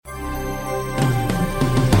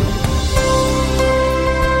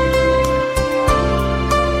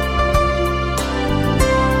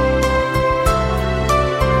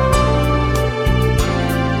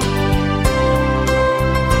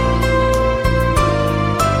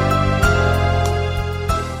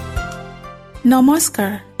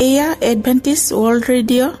নমস্কাৰ, এয়া Adventist world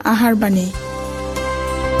radio' আহাৰবাণী।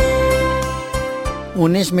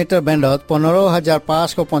 19 metre বেণ্ডত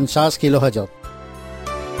 15,550 কিলোহাৰ্টজত।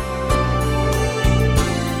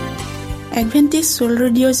 Adventist world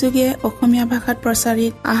radio' যোগে অসমীয়া ভাষাত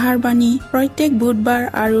প্ৰচাৰিত আহাৰবাণী প্ৰত্যেক বুধবাৰ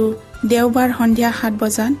আৰু দেওবাৰ সন্ধিয়া 7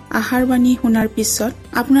 বজাত আহাৰবাণী শুনাৰ পিছত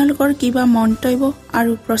আপোনালোকৰ কিবা মন্তব্য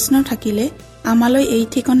আৰু প্ৰশ্ন থাকিলে আমালৈ এই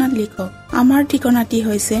ঠিকনাত লিখক। আমাৰ ঠিকনাটি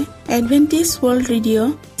হৈছে Adventist world radio',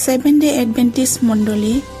 7th Day Adventist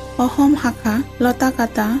মণ্ডলী, অসম শাখা,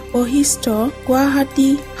 লতাকাটা, বশিষ্ঠ, গুৱাহাটী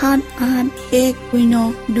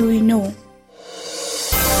 781029।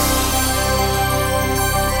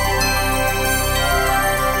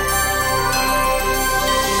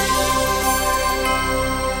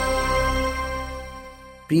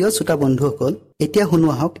 প্ৰিয় শ্ৰোতা বন্ধুসকল, এতিয়া শুনো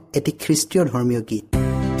আহক এটি খ্ৰীষ্টীয় ধৰ্মীয় গীত।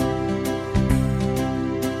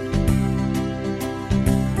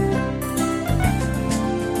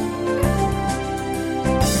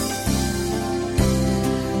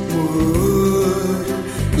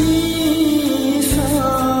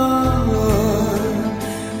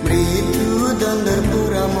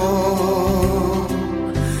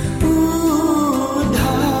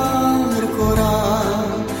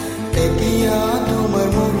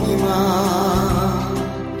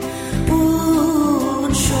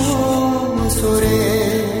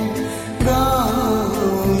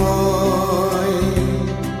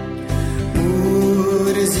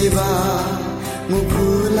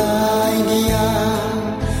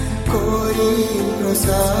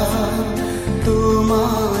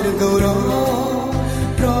 তোমাৰ গৌৰৱ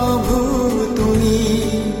প্ৰভু, তুমি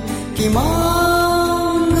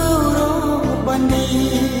কিমান গৌৰৱান্বিত।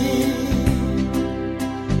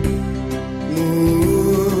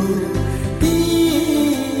 মোৰ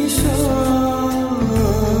ঈশ্বৰ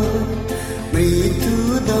মৃত্যু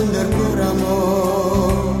দণ্ডৰ পৰা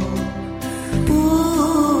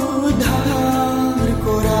উদ্ধাৰ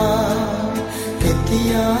কৰা,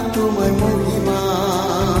 এতিয়া তোমাৰ মহিমা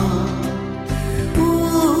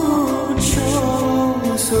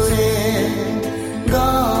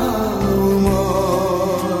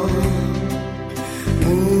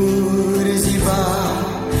মোৰ জীৱা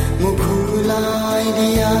মুখুলাই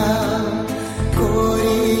দিয়া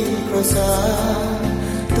কৰি প্ৰচাৰ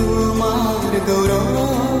তোমাৰ গৌৰৱ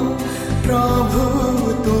প্ৰভু,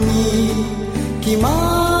 তুমি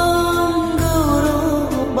কিমান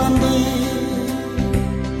গৌৰৱান্বিত।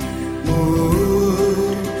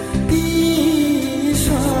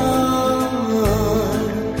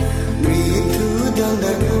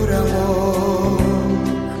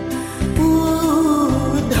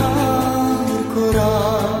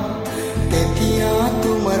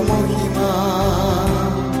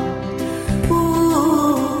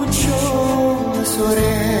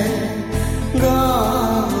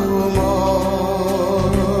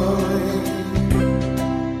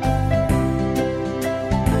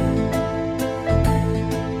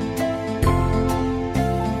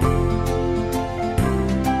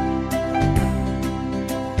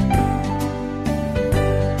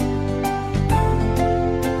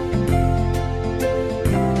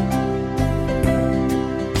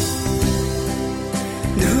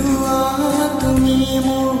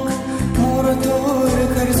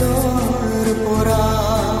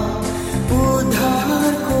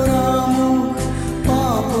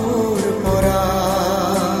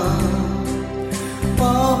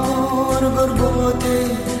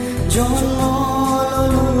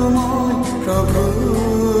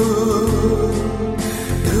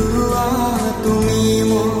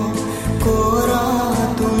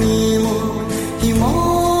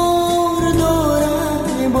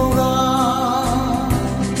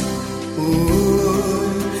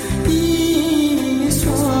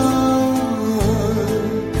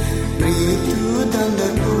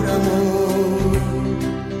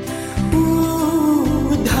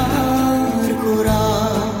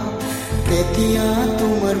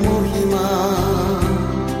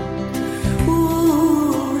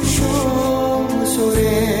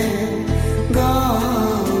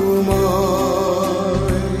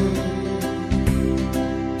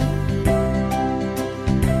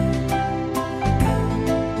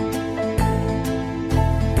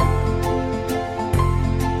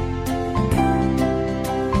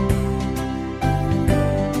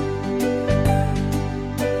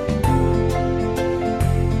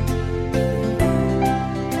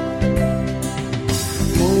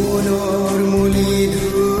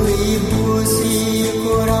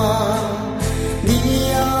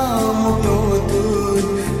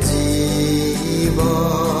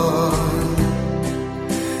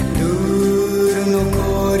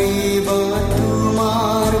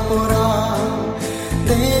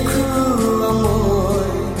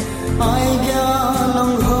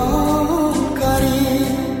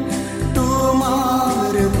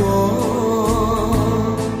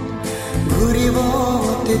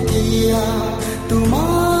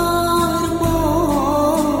 তোমাৰ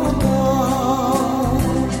পদ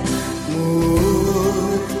মোৰ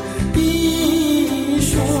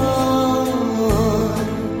ঈশ্বৰ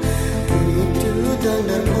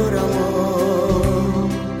মৃত্যুদণ্ডৰ পৰা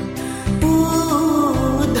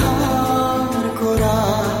উদ্ধাৰ কৰা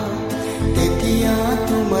এতিয়া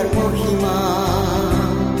তোমাৰ মহিমা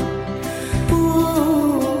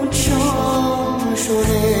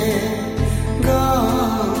উচ্চস্বৰে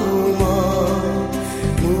গাওঁ মই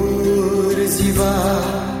মোৰ জীৱা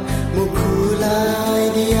মোক খোলাই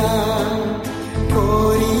দিয়া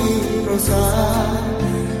কৰি প্ৰচাৰ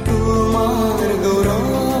তোমাৰ গৌৰৱ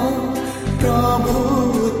প্ৰভু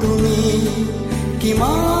তুমি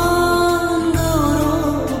কিমান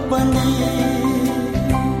গৌৰৱান্বিত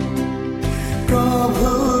প্ৰভু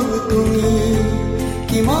তুমি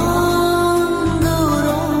কিমান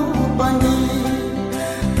গৌৰৱান্বিত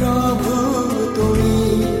প্ৰভু তুমি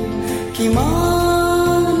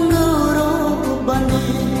কিমান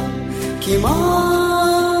গৌৰৱান্বিত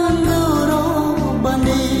কিমান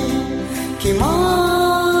গৌৰৱান্বিত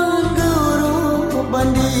কিমান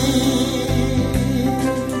গৌৰৱান্বিত।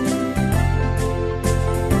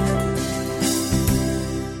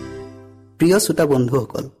 প্ৰিয় শ্ৰোতা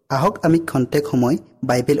বন্ধুসকল, আহক আমি খন্তেক সময়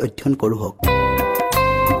বাইবেল অধ্যয়ন কৰোঁ হওক।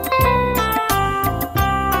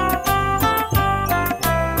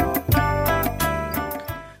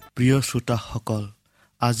 প্ৰিয় শ্ৰোতাসকল,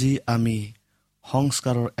 আজি আমি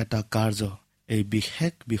সংস্কাৰৰ এটা কাৰ্য এই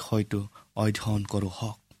বিশেষ বিষয়টো অধ্যয়ন কৰোঁ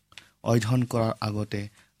হওক। অধ্যয়ন কৰাৰ আগতে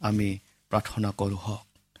আমি প্ৰাৰ্থনা কৰোঁ হওক।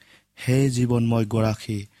 হে জীৱনময়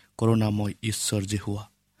গৰাকী কৰুণাময় ঈশ্বৰ যীশুৱা,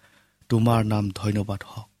 তোমাৰ নাম ধন্যবাদ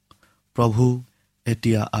হওক। প্ৰভু,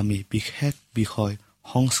 এতিয়া আমি বিশেষ বিষয়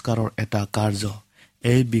সংস্কাৰৰ এটা কাৰ্য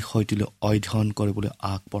এই বিষয়টিলৈ অধ্যয়ন কৰিবলৈ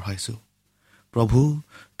আগবঢ়াইছোঁ। প্ৰভু,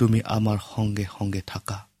 তুমি আমাৰ সংগে সংগে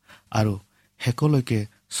থাকা আৰু শেষলৈকে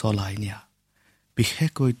চলাই নিয়া।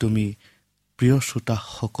 বিশেষকৈ তুমি প্ৰিয়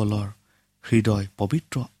শ্ৰোতাসকলৰ হৃদয়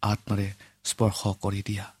পবিত্ৰ আত্মাৰে স্পৰ্শ কৰি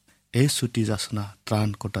দিয়া। এই চুটি যাচনা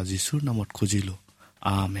ত্ৰাণকৰ্তা যীশুৰ নামত খুজিলোঁ,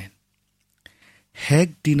 আমেন। শেষ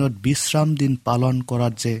দিনত বিশ্ৰাম দিন পালন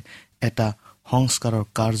কৰাত যে এটা সংস্কাৰৰ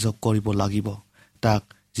কাৰ্য কৰিব লাগিব, তাক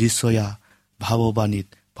যীচয়া ভাৱবাণীত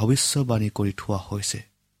ভৱিষ্যবাণী কৰি থোৱা হৈছে।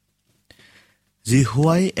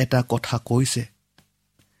 যীশুৱাই এটা কথা কৈছে,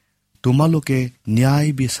 তোমালোকে ন্যায়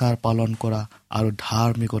বিচাৰ পালন কৰা আৰু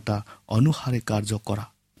ধাৰ্মিকতা অনুসাৰে কাৰ্য কৰা,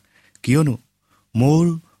 কিয়নো মোৰ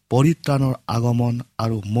পৰিত্ৰাণৰ আগমন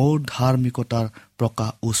আৰু মোৰ ধাৰ্মিকতাৰ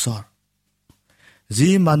প্ৰকাশ ওচৰ। যি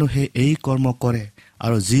মানুহে এই কৰ্ম কৰে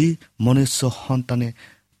আৰু যি মনুষ্য সন্তানে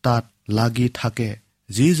তাত লাগি থাকে,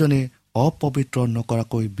 যিজনে অপবিত্ৰ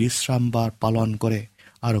নকৰাকৈ বিশ্ৰামবাৰ পালন কৰে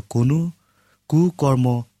আৰু কোনো কুকৰ্ম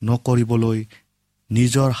নকৰিবলৈ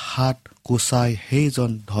নিজৰ হাত কোচাই,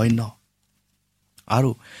 সেইজন ধন্য।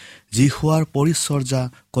 আৰু যীশুৱাৰ পৰিচৰ্যা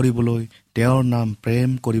কৰিবলৈ, তেওঁৰ নাম প্ৰেম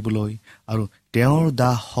কৰিবলৈ আৰু তেওঁৰ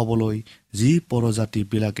দাস হ'বলৈ যি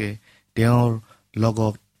পৰজাতিবিলাকে তেওঁৰ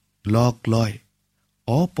লগত লগ লয়,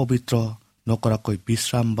 অপবিত্ৰ নকৰাকৈ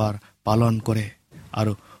বিশ্ৰামবাৰ পালন কৰে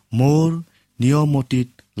আৰু মোৰ নিয়মতিত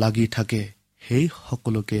লাগি থাকে, সেই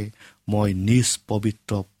সকলোকে মই নিজ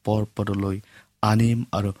পবিত্ৰ পৰ্বতলৈ আনিম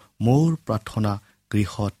আৰু মোৰ প্ৰাৰ্থনা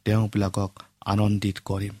গৃহত তেওঁবিলাকক আনন্দিত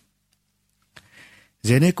কৰিম।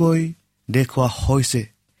 যেনেকৈ দেখুওৱা হৈছে,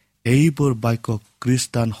 এইবোৰ বাক্য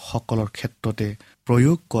খ্ৰীষ্টানসকলৰ ক্ষেত্ৰতে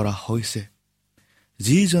প্ৰয়োগ কৰা হৈছে।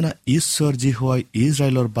 যিজনা ঈশ্বৰ যীশুৱাই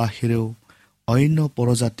ইজৰাইলৰ বাহিৰেও অন্য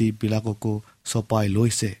পৰজাতিবিলাককো চপাই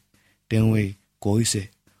লৈছে, তেওঁৱেই কৈছে,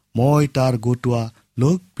 মই তাৰ গোটোৱা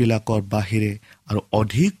লোকবিলাকৰ বাহিৰে আৰু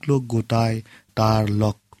অধিক লোক গোটাই তাৰ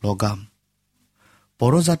লগ লগাম।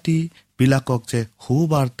 পৰজাতিবিলাকক যে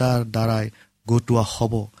সুবাৰ্তাৰ দ্বাৰাই গোটোৱা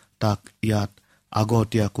হ'ব, তাক ইয়াত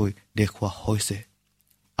আগতীয়াকৈ দেখুওৱা হৈছে।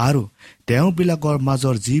 আৰু তেওঁবিলাকৰ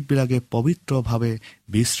মাজৰ যিবিলাকে পবিত্ৰভাৱে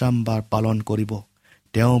বিশ্ৰামবাৰ পালন কৰিব,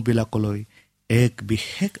 তেওঁবিলাকলৈ এক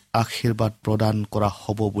বিশেষ আশীৰ্বাদ প্ৰদান কৰা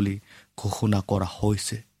হ'ব বুলি ঘোষণা কৰা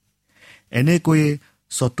হৈছে। এনেকৈয়ে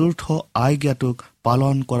চতুৰ্থ আজ্ঞাটোক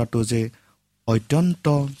পালন কৰাটো যে অত্যন্ত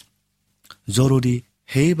জৰুৰী,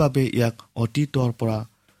 সেইবাবে ইয়াক অতীতৰ পৰা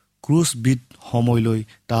ক্ৰুচবিদ্ধ সময়লৈ,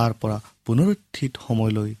 তাৰ পৰা পুনৰুত্থিত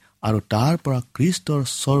সময়লৈ আৰু তাৰ পৰা খ্ৰীষ্টৰ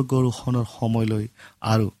স্বৰ্গৰোহণৰ সময়লৈ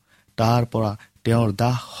আৰু তাৰ পৰা তেওঁৰ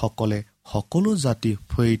দাসসকলে সকলো জাতি,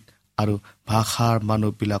 ফৈদ আৰু ভাষাৰ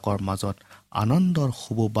মানুহবিলাকৰ মাজত আনন্দৰ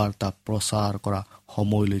শুভবাৰ্তা প্ৰচাৰ কৰা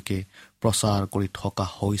সময়লৈকে প্ৰচাৰ কৰি থকা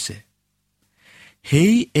হৈছে।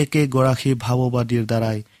 সেই একে গৰাকী ভাৱবাদীৰ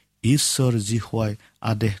দ্বাৰাই ঈশ্বৰ যীশুৱাই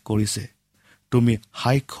আদেশ কৰিছে, তুমি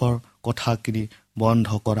সাক্ষ্যৰ কথাখিনি বন্ধ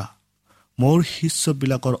কৰা। মোৰ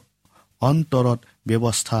শিষ্যবিলাকৰ অন্তৰত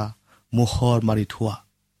ব্যৱস্থা মোহৰ মাৰি থোৱা।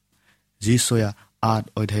 যিচয়া 8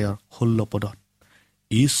 অধ্যায়ৰ 16 পদত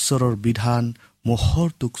ঈশ্বৰৰ বিধান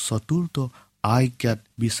মোহৰটোক চতুৰ্থ আজ্ঞাত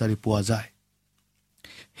বিচাৰি পোৱা যায়।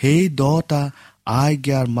 সেই 10টা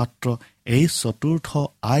আজ্ঞাৰ মাত্ৰ এই চতুৰ্থ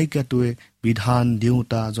আজ্ঞাটোৱে বিধান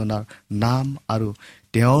দিওঁতা জনাৰ নাম আৰু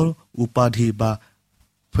তেওঁৰ উপাধি বা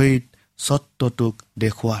ফেইট সত্যটোক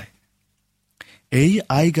দেখুৱায়। এই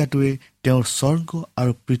আজ্ঞাটোৱে তেওঁৰ স্বৰ্গ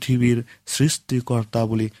আৰু পৃথিৱীৰ সৃষ্টিকৰ্তা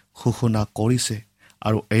বুলি ঘোষণা কৰিছে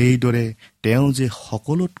আৰু এইদৰে তেওঁ যে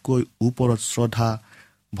সকলোতকৈ ওপৰত শ্ৰদ্ধা,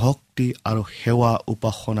 ভক্তি আৰু সেৱা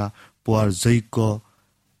উপাসনা পোৱাৰ যোগ্য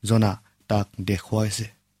জনা তাক দেখুৱাইছে।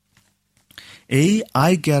 এই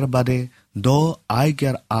আজ্ঞাৰ বাদে 10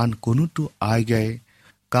 আজ্ঞাৰ আন কোনোটো আজ্ঞাই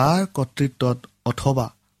কাৰ কৰ্তৃত্বত অথবা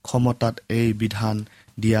ক্ষমতাত এই বিধান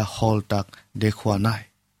দিয়া হল তাক দেখুওৱা নাই।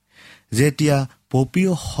 যেতিয়া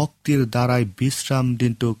পপীয় শক্তিৰ দ্বাৰাই বিশ্ৰাম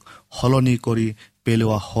দিনটোক সলনি কৰি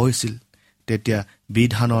পেলোৱা হৈছিল, তেতিয়া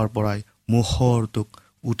বিধানৰ পৰাই মোহৰটোক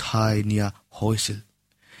উঠাই নিয়া হৈছিল।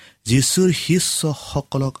 যীশুৰ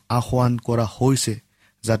শিষ্যসকলক আহ্বান কৰা হৈছে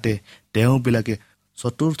যাতে তেওঁবিলাকে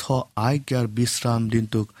চতুৰ্থ আজ্ঞাৰ বিশ্ৰাম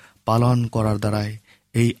দিনটোক পালন কৰাৰ দ্বাৰাই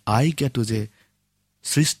এই আজ্ঞাটো যে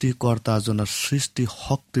সৃষ্টিকৰ্তাজনৰ সৃষ্টি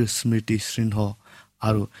শক্তিৰ স্মৃতি চিহ্ন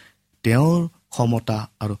আৰু তেওঁৰ ক্ষমতা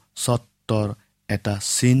আৰু সত্যৰ এটা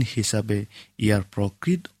চিন হিচাপে ইয়াৰ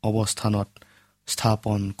প্ৰকৃত অৱস্থানত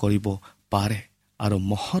স্থাপন কৰিব পাৰে আৰু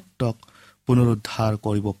মহত্বক পুনৰুদ্ধাৰ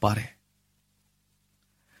কৰিব পাৰে।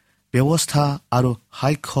 ব্যৱস্থা আৰু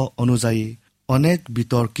সাক্ষ্য অনুযায়ী অনেক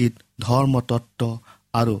বিতৰ্কিত ধৰ্মতত্ত্ব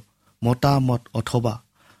আৰু মতামত অথবা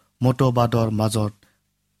মতবাদৰ মাজত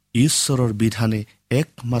ঈশ্বৰৰ বিধানে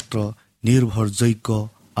একমাত্ৰ নিৰ্ভৰযোগ্য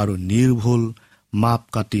আৰু নিৰ্ভুল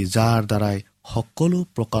মাপকাঠি, যাৰ দ্বাৰাই সকলো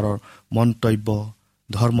প্ৰকাৰৰ মন্তব্য,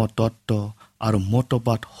 ধৰ্মতত্ত্ব আৰু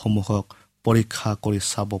মতবাদসমূহক পৰীক্ষা কৰি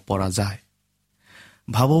চাব পৰা যায়।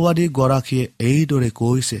 ভাৱবাদী গৰাকীয়ে এইদৰে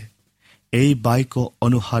কৈছে, এই বাক্য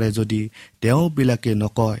অনুসাৰে যদি তেওঁবিলাকে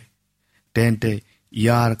নকয়, তেন্তে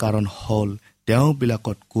ইয়াৰ কাৰণ হ'ল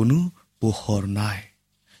তেওঁবিলাকত কোনো পোহৰ নাই।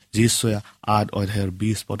 যিচয়া 8 অধ্যায়ৰ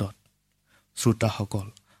 20 পদত। শ্ৰোতাসকল,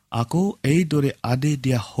 আকৌ এইদৰে আদেশ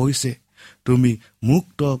দিয়া হৈছে, তুমি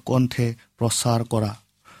মুক্ত কণ্ঠে প্ৰচাৰ কৰা,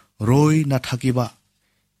 ৰৈ নাথাকিবা,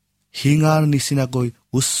 শিঙাৰ নিচিনাকৈ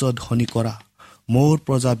উচ্চ ধ্বনি কৰা, মোৰ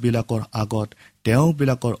প্ৰজাবিলাকৰ আগত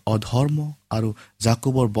তেওঁবিলাকৰ অধৰ্ম আৰু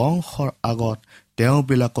জাকোবৰ বংশৰ আগত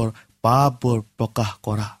তেওঁবিলাকৰ পাপবোৰ প্ৰকাশ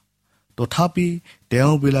কৰা। তথাপি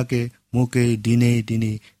তেওঁবিলাকে মোকেই দিনে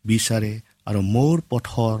দিনে বিচাৰে আৰু মোৰ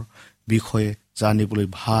পথৰ বিষয়ে জানিবলৈ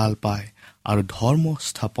ভাল পায় আৰু ধৰ্ম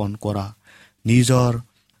স্থাপন কৰা,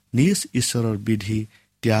 নিজ ঈশ্বৰৰ বিধি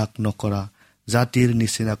ত্যাগ নকৰা জাতিৰ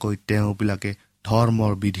নিচিনাকৈ তেওঁবিলাকে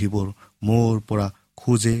ধৰ্মৰ বিধিবোৰ মোৰ পৰা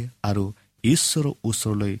খোজে আৰু ঈশ্বৰৰ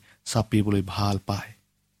ওচৰলৈ চাপিবলৈ ভাল পায়।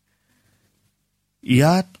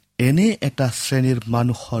 ইয়াত এনে এটা শ্ৰেণীৰ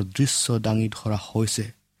মানুহৰ দৃশ্য দাঙি ধৰা হৈছে,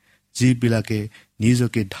 যিবিলাকে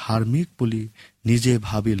নিজকে ধাৰ্মিক বুলি নিজে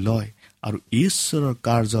ভাবি লয় আৰু ঈশ্বৰৰ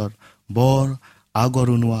কাৰ্যৰ বৰ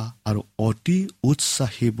আগৰণুৱা আৰু অতি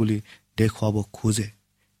উৎসাহী বুলি দেখুৱাব খোজে,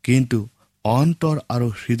 কিন্তু অন্তৰ আৰু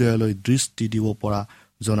হৃদয়লৈ দৃষ্টি দিব পৰা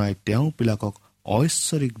জনাই তেওঁবিলাকক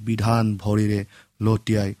ঐশ্বৰিক বিধান ভৰিৰে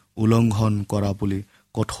লটিয়াই উলংঘন কৰা বুলি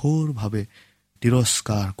কঠোৰভাৱে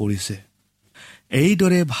তিৰস্কাৰ কৰিছে।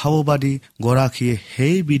 এইদৰে ভাৱবাদী গৰাকীয়ে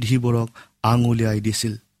সেই বিধিবোৰক আঙুলিয়াই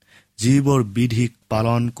দিছিল, যিবোৰ বিধিক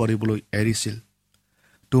পালন কৰিবলৈ এৰিছিল।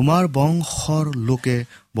 তোমাৰ বংশৰ লোকে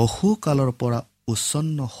বহুকালৰ পৰা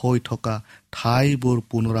উচ্ছন্ন হৈ থকা ঠাইবোৰ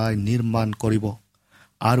পুনৰাই নিৰ্মাণ কৰিব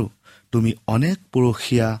আৰু তুমি অনেক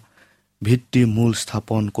পুৰুষীয়া ভিত্তিমূল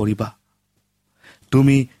স্থাপন কৰিবা।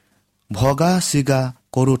 তুমি ভগা চিগা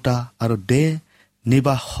কৰোতা আৰু দেহ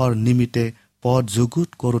নিবাসৰ নিমিত্তে পদ যুগুত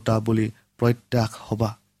কৰোতা বুলি প্ৰত্যাশ হবা।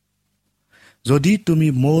 যদি তুমি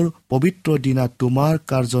মোৰ পবিত্ৰ দিনা তোমাৰ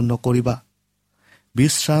কাৰ্য নকৰিবা,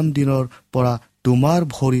 বিশ্ৰাম দিনৰ পৰা তোমাৰ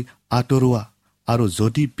ভৰি আঁতৰোৱা আৰু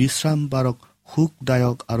যদি বিশ্ৰাম বাৰক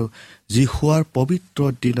সুখদায়ক আৰু যীশুৱাৰ পবিত্ৰ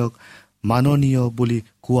দিনক মাননীয় বুলি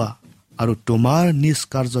কোৱা আৰু তোমাৰ নিজ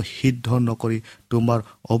কাৰ্য সিদ্ধ নকৰি, তোমাৰ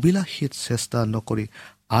অভিলাষিত চেষ্টা নকৰি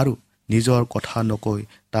আৰু নিজৰ কথা নকৈ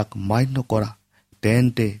তাক মান্য কৰা,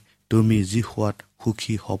 তেন্তে তুমি যীশুৱাত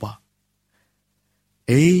সুখী হবা।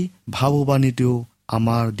 এই ভাৱবাণীটোও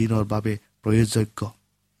আমাৰ দিনৰ বাবে প্ৰয়োজ্য।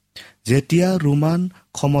 যেতিয়া ৰোমান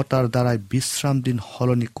ক্ষমতাৰ দ্বাৰাই বিশ্ৰাম দিন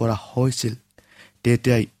সলনি কৰা হৈছিল,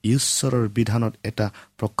 তেতিয়াই ঈশ্বৰৰ বিধানত এটা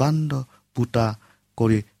প্ৰকাণ্ড পোতা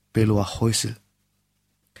কৰি পেলোৱা হৈছিল।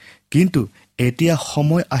 কিন্তু এতিয়া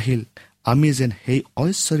সময় আহিল আমি যেন সেই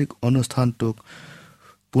ঐশ্বৰিক অনুষ্ঠানটোক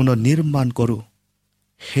পুনৰ নিৰ্মাণ কৰোঁ।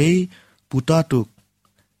 সেই পোতাটোক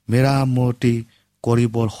মেৰামতি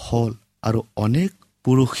কৰিবৰ হ'ল আৰু অনেক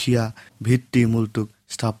পুৰুষীয়া ভিত্তিমূলটোক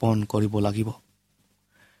স্থাপন কৰিব লাগিব।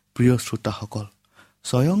 প্ৰিয় শ্ৰোতাসকল,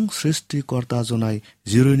 স্বয়ং সৃষ্টিকৰ্তাজনাই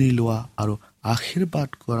জিৰণি লোৱা আৰু আশীৰ্বাদ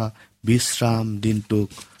কৰা বিশ্ৰাম দিনটোক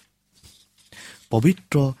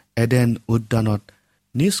পবিত্ৰ এডেন উদ্যানত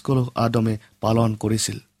নিষ্কলুষ আদমে পালন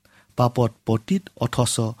কৰিছিল। পাপত পতিত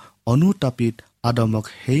অথচ অনুতাপিত আদমক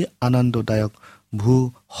সেই আনন্দদায়ক ভূ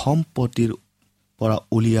সম্পত্তিৰ পৰা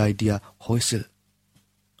উলিয়াই দিয়া হৈছিল।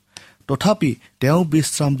 তথাপি তেওঁ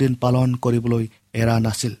বিশ্ৰাম দিন পালন কৰিবলৈ এৰা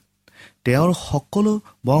নাছিল। তেওঁৰ সকলো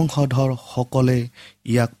বংশধৰ সকলে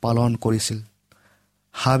ইয়াক পালন কৰিছিল।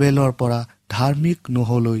 হাবেলৰ পৰা ধাৰ্মিক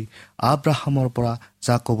নোহলৈ আব্ৰাহামৰ পৰা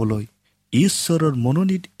জাকবলৈ ঈশ্বৰৰ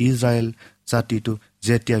মনোনীত ইজৰাইল জাতিটো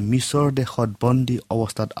যেতিয়া মিছৰ দেশত বন্দী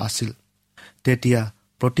অৱস্থাত আছিল, তেতিয়া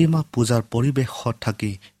প্ৰতিমা পূজাৰ পৰিৱেশত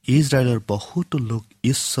থাকি ইজৰাইলৰ বহুতো লোক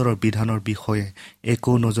ঈশ্বৰৰ বিধানৰ বিষয়ে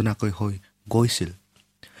একো নজনাকৈ হৈ গৈছিল।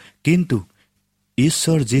 কিন্তু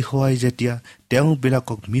ঈশ্বৰ যীশুৱাই যেতিয়া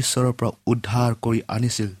তেওঁবিলাকক মিছৰৰ পৰা উদ্ধাৰ কৰি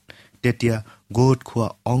আনিছিল, তেতিয়া গোট খোৱা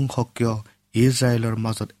অংশকীয় ইজৰাইলৰ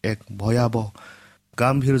মাজত এক ভয়াৱহ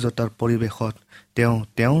গাম্ভীৰ্যতাৰ পৰিৱেশত তেওঁৰ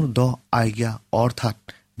 10 আজ্ঞা অৰ্থাৎ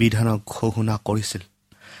বিধানক ঘোষণা কৰিছিল,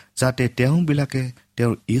 যাতে তেওঁবিলাকে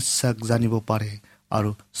তেওঁৰ ইচ্ছাক জানিব পাৰে আৰু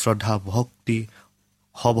শ্ৰদ্ধা ভক্তি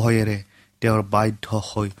সভয়েৰে তেওঁৰ বাধ্য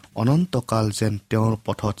হৈ অনন্তকাল যেন তেওঁৰ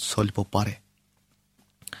পথত চলিব পাৰে।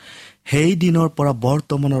 সেই দিনৰ পৰা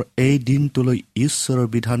বৰ্তমানৰ এই দিনটোলৈ ঈশ্বৰৰ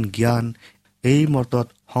বিধান জ্ঞান এই মতত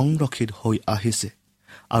সংৰক্ষিত হৈ আহিছে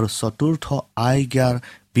আৰু চতুৰ্থ আজ্ঞাৰ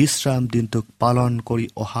বিশ্ৰাম দিনটোক পালন কৰি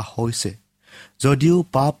অহা হৈছে। যদিও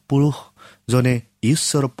পাপ পুৰুষজনে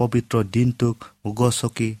ঈশ্বৰৰ পবিত্ৰ দিনটোক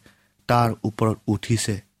গছকি তাৰ ওপৰত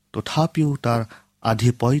উঠিছে, তথাপিও তাৰ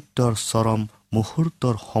আধিপত্যৰ চৰম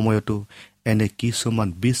মুহূৰ্তৰ সময়তো এনে কিছুমান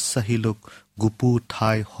বিশ্বাসী লোক গুপু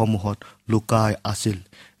ঠাইসমূহত লুকাই আছিল,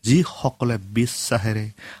 যিসকলে বিশ্বাসেৰে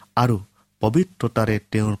আৰু পবিত্ৰতাৰে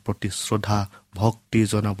তেওঁৰ প্ৰতি শ্ৰদ্ধা ভক্তি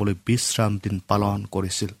জনাবলৈ বিশ্ৰাম দিন পালন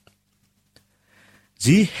কৰিছিল।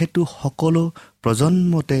 যিহেতু সকলো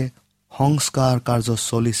প্ৰজন্মতে সংস্কাৰ কাৰ্য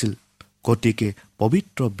চলিছিল, গতিকে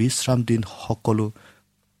পবিত্ৰ বিশ্ৰাম দিন সকলো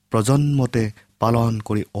প্ৰজন্মতে পালন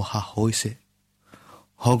কৰি অহা হৈছে।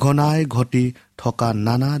 সঘনাই ঘটি থকা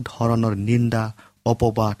নানা ধৰণৰ নিন্দা,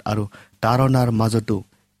 অপবাদ আৰু তাৰণাৰ মাজতো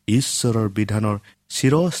ঈশ্বৰৰ বিধানৰ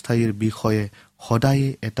চিৰস্থায়ীৰ বিষয়ে সদায়ে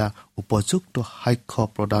এটা উপযুক্ত সাক্ষ্য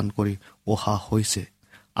প্ৰদান কৰি অহা হৈছে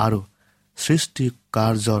আৰু সৃষ্টি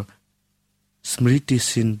কাৰ্যৰ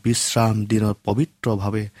স্মৃতিচিন বিশ্ৰাম দিনৰ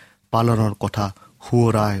পবিত্ৰভাৱে পালনৰ কথা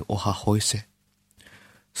সোঁৱৰাই অহা হৈছে।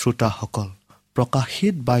 শ্ৰোতাসকল,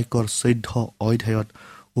 প্ৰকাশিত বাক্যৰ 14 অধ্যায়ত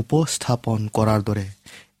উপস্থাপন কৰাৰ দৰে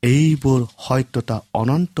এইবোৰ সত্যতা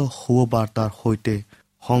অনন্ত সুবাৰ্তাৰ সৈতে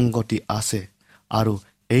সংগতি আছে আৰু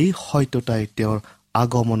এই সত্যতাই তেওঁৰ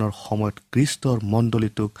আগমনৰ সময়ত খ্ৰীষ্টৰ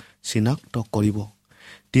মণ্ডলীটোক চিনাক্ত কৰিব।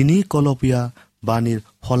 3 কলপীয়া বাণীৰ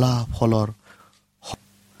ফলাফলৰ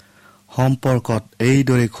সম্পৰ্কত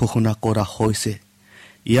এইদৰে ঘোষণা কৰা হৈছে।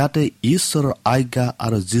 ইয়াতে ঈশ্বৰৰ আজ্ঞা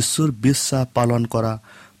আৰু যীশুৰ বিশ্বাস পালন কৰা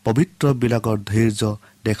পবিত্ৰবিলাকৰ ধৈৰ্য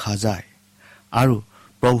দেখা যায় আৰু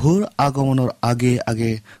প্ৰভুৰ আগমনৰ আগে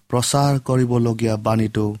আগে প্ৰচাৰ কৰিবলগীয়া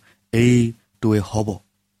বাণীটো এইটোৱে হ'ব।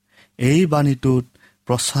 এই বাণীটোত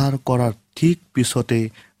প্ৰচাৰ কৰাৰ ঠিক পিছতে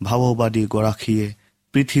ভাৱবাদী গৰাকীয়ে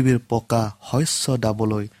পৃথিৱীৰ পকা শস্য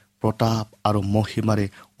দাবলৈ প্ৰতাপ আৰু মহিমাৰে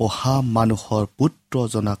অহা মানুহৰ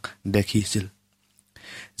পুত্ৰজনাক দেখিছিল,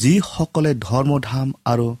 যিসকলে ধৰ্মধাম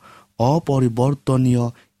আৰু অপৰিৱৰ্তনীয়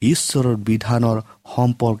ঈশ্বৰৰ বিধানৰ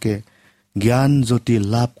সম্পৰ্কে জ্ঞান জ্যোতি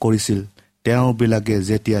লাভ কৰিছিল। তেওঁবিলাকে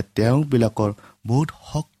যেতিয়া তেওঁবিলাকৰ বোধ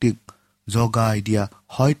শক্তিক জগাই দিয়া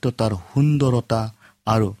সত্যতাৰ সুন্দৰতা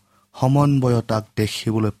আৰু সমন্বয়তাক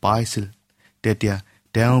দেখিবলৈ পাইছিল, তেতিয়া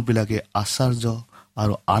তেওঁবিলাকে আশ্চৰ্য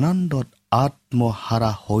আৰু আনন্দত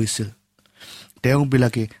আত্মহাৰা হৈছিল।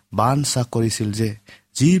 তেওঁবিলাকে বাঞ্ছা কৰিছিল যে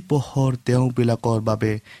যি পোহৰ তেওঁবিলাকৰ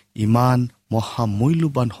বাবে ইমান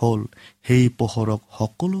মহামূল্যৱান হ'ল, সেই পোহৰক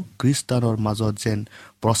সকলো খ্ৰীষ্টানৰ মাজত যেন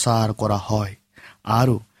প্ৰচাৰ কৰা হয়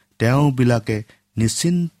আৰু তেওঁবিলাকে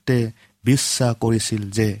নিশ্চিন্তে বিশ্বাস কৰিছিল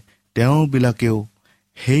যে তেওঁবিলাকেও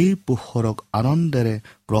সেই পোহৰক আনন্দেৰে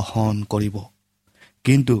গ্ৰহণ কৰিব।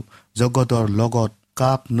 কিন্তু জগতৰ লগত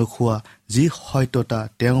কাপ নোখোৱা যি সত্যতা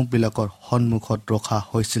তেওঁবিলাকৰ সন্মুখত ৰখা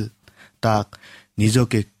হৈছিল, তাক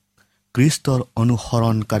নিজকে খ্ৰীষ্টৰ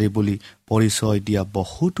অনুসৰণকাৰী বুলি পৰিচয় দিয়া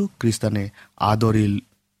বহুতো খ্ৰীষ্টানে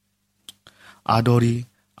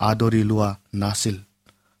আদৰি লোৱা নাছিল।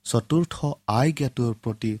 চতুৰ্থ আজ্ঞাটোৰ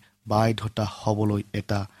প্ৰতি বাধ্যতা হ'বলৈ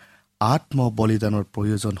এটা আত্মবলিদানৰ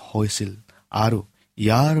প্ৰয়োজন হৈছিল আৰু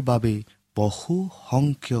ইয়াৰ বাবেই বহু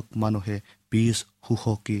সংখ্যক মানুহে পিছ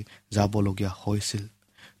হুহকি যাবলগীয়া হৈছিল।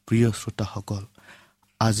 প্ৰিয় শ্ৰোতাসকল,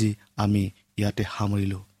 আজি আমি ইয়াতে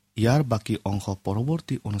সামৰিলোঁ। ইয়াৰ বাকী অংশ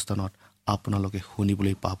পৰৱৰ্তী অনুষ্ঠানত আপোনালোকে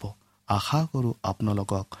শুনিবলৈ পাব। আশা কৰোঁ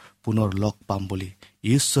আপোনালোকক পুনৰ লগ পাম বুলি।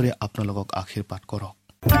 ঈশ্বৰে আপোনালোকক আশীৰ্বাদ কৰক।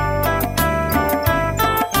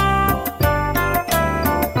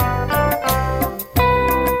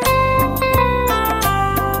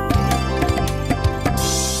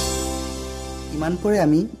 ইমানপৰে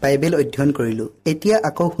আমি বাইবেল অধ্যয়ন কৰিলোঁ। এতিয়া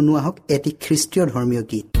আকৌ শুনো আহক এটি খ্ৰীষ্টীয় ধৰ্মীয়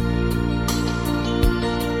গীত।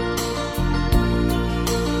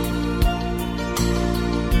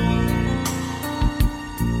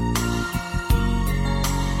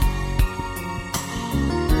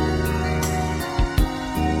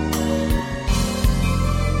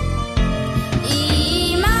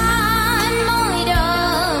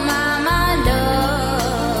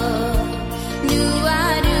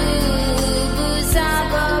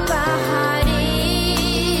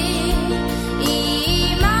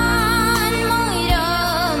 Ima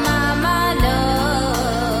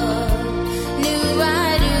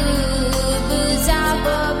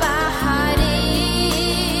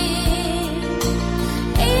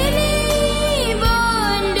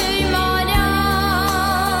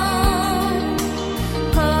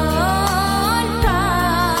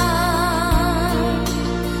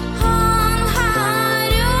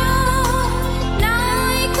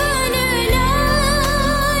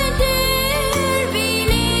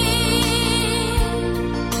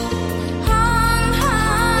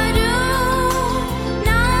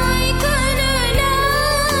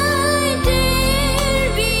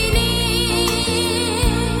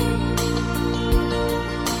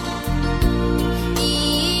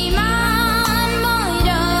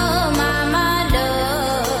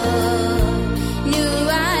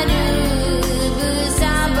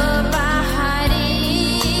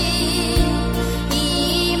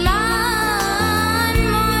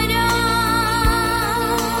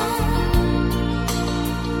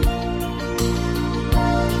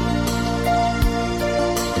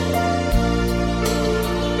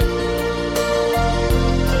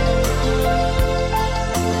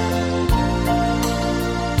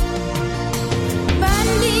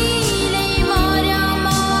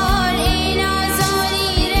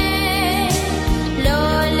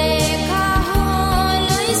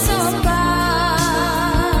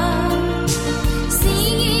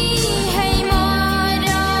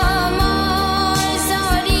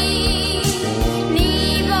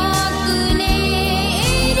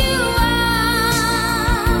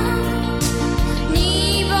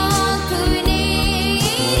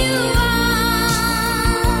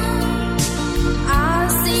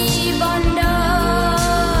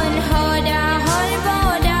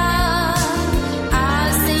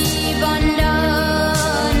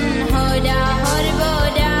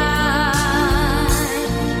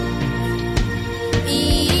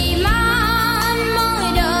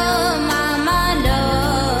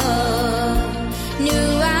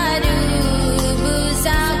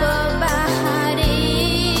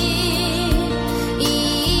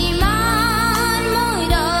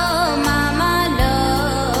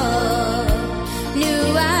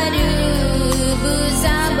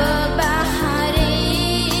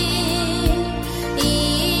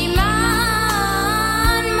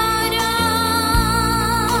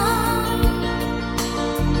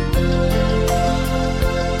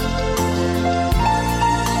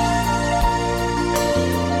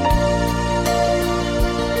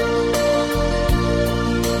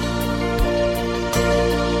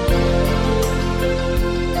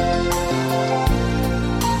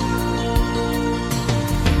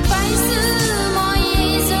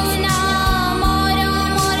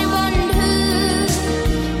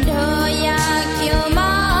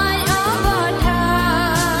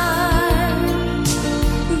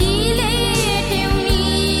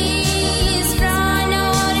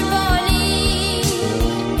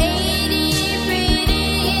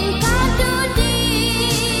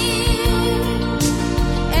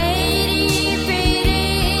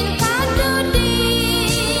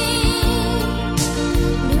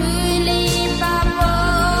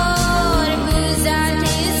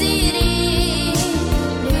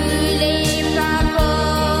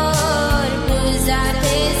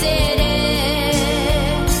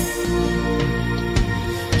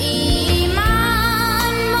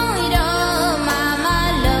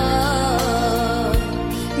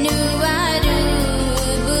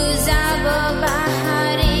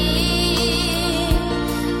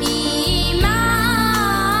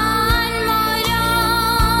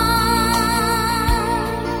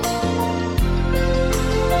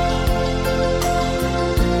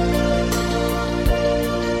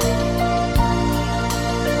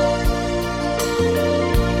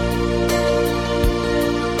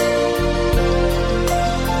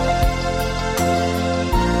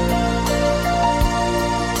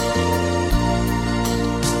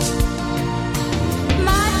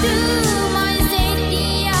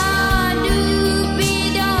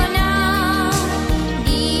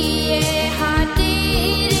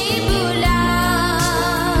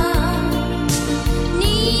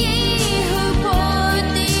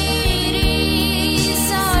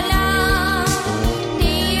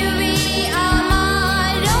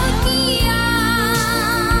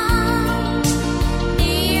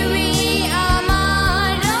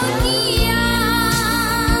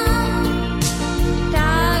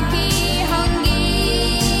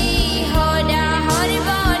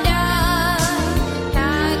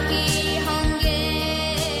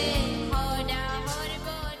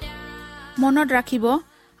মনত ৰাখিব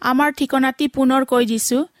আমাৰ ঠিকনাটি পুনৰ কৈ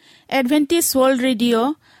দিছো এডভেন্টিছ world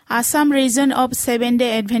radio' Assam region of seven day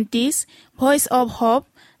এডভেন্টিছ voice of hope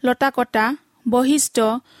লতাকটা বৈশিষ্ট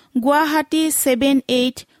গুৱাহাটী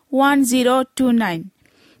 781029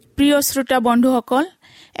 প্ৰিয় শ্ৰোতা বন্ধুসকল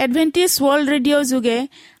এডভেন্টিছ ৱৰ্ল্ড ৰেডিঅ' যোগে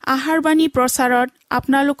আহাৰবাণী প্ৰচাৰত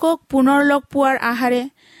আপোনালোকক পুনৰ লগ পোৱাৰ আশাৰে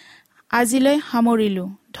আজিলৈ সামৰিলো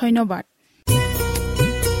ধন্যবাদ